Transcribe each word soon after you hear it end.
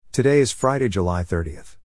Today is Friday, July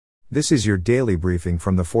 30th. This is your daily briefing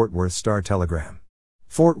from the Fort Worth Star-Telegram.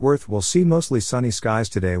 Fort Worth will see mostly sunny skies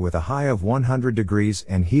today with a high of 100 degrees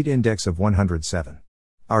and heat index of 107.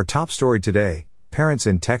 Our top story today: parents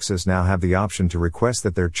in Texas now have the option to request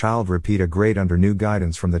that their child repeat a grade under new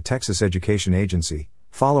guidance from the Texas Education Agency,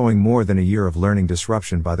 following more than a year of learning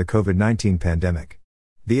disruption by the COVID-19 pandemic.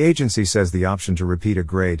 The agency says the option to repeat a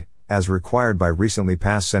grade, as required by recently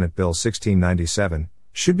passed Senate Bill 1697,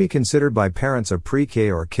 should be considered by parents of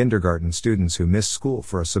pre-K or kindergarten students who missed school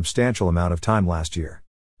for a substantial amount of time last year.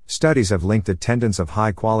 Studies have linked attendance of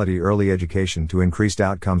high-quality early education to increased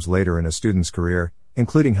outcomes later in a student's career,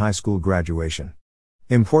 including high school graduation.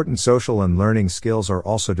 Important social and learning skills are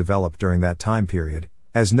also developed during that time period,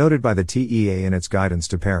 as noted by the TEA in its guidance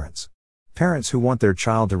to parents. Parents who want their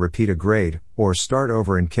child to repeat a grade, or start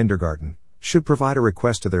over in kindergarten, should provide a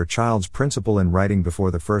request to their child's principal in writing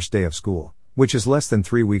before the first day of school, which is less than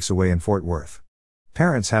 3 weeks away in Fort Worth.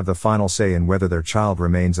 Parents have the final say in whether their child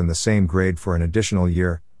remains in the same grade for an additional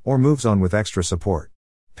year, or moves on with extra support.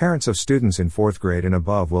 Parents of students in 4th grade and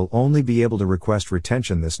above will only be able to request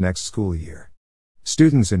retention this next school year.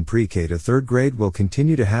 Students in pre-K to 3rd grade will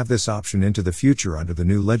continue to have this option into the future under the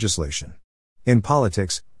new legislation. In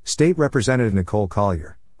politics, State Representative Nicole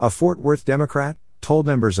Collier, a Fort Worth Democrat, told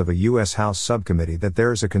members of a U.S. House subcommittee that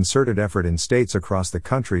there is a concerted effort in states across the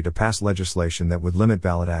country to pass legislation that would limit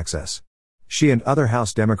ballot access. She and other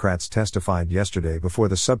House Democrats testified yesterday before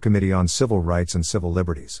the Subcommittee on Civil Rights and Civil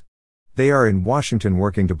Liberties. They are in Washington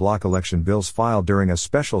working to block election bills filed during a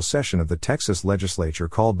special session of the Texas legislature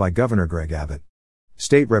called by Governor Greg Abbott.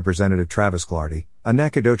 State Representative Travis Clardy, a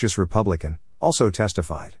Nacogdoches Republican, also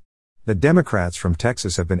testified. The Democrats from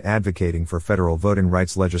Texas have been advocating for federal voting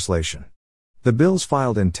rights legislation. The bills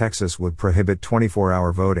filed in Texas would prohibit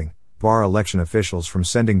 24-hour voting, bar election officials from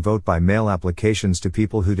sending vote-by-mail applications to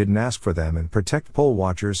people who didn't ask for them, and protect poll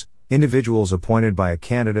watchers, individuals appointed by a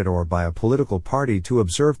candidate or by a political party to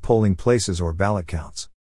observe polling places or ballot counts.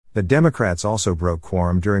 The Democrats also broke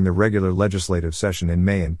quorum during the regular legislative session in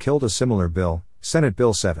May and killed a similar bill, Senate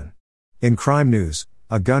Bill 7. In crime news,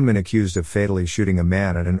 a gunman accused of fatally shooting a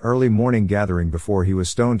man at an early morning gathering before he was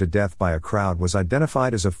stoned to death by a crowd was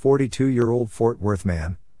identified as a 42-year-old Fort Worth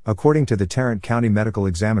man, according to the Tarrant County Medical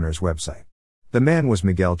Examiner's website. The man was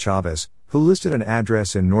Miguel Chavez, who listed an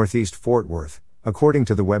address in northeast Fort Worth, according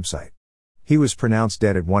to the website. He was pronounced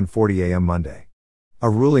dead at 1:40 a.m. Monday. A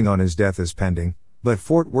ruling on his death is pending, but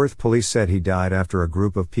Fort Worth police said he died after a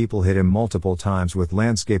group of people hit him multiple times with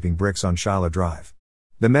landscaping bricks on Shiloh Drive.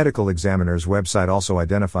 The Medical Examiner's website also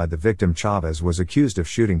identified the victim. Chavez was accused of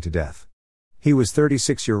shooting to death. He was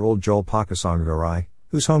 36-year-old Joel Pakasongarai,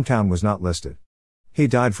 whose hometown was not listed. He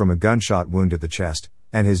died from a gunshot wound to the chest,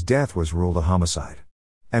 and his death was ruled a homicide.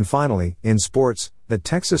 And finally, in sports, the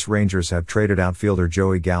Texas Rangers have traded outfielder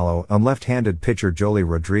Joey Gallo and left-handed pitcher Joely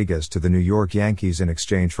Rodriguez to the New York Yankees in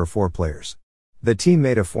exchange for 4 players. The team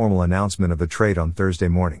made a formal announcement of the trade on Thursday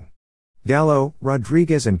morning. Gallo,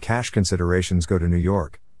 Rodriguez and cash considerations go to New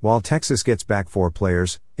York, while Texas gets back 4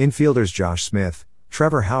 players, infielders Josh Smith,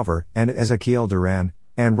 Trevor Hauver, and Ezequiel Duran,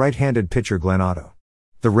 and right-handed pitcher Glenn Otto.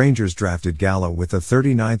 The Rangers drafted Gallo with the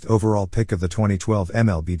 39th overall pick of the 2012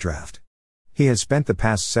 MLB draft. He has spent the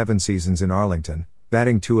past 7 seasons in Arlington,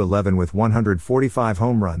 batting .211 with 145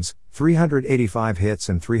 home runs, 385 hits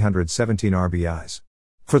and 317 RBIs.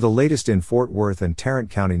 For the latest in Fort Worth and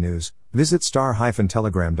Tarrant County news, visit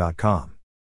star-telegram.com.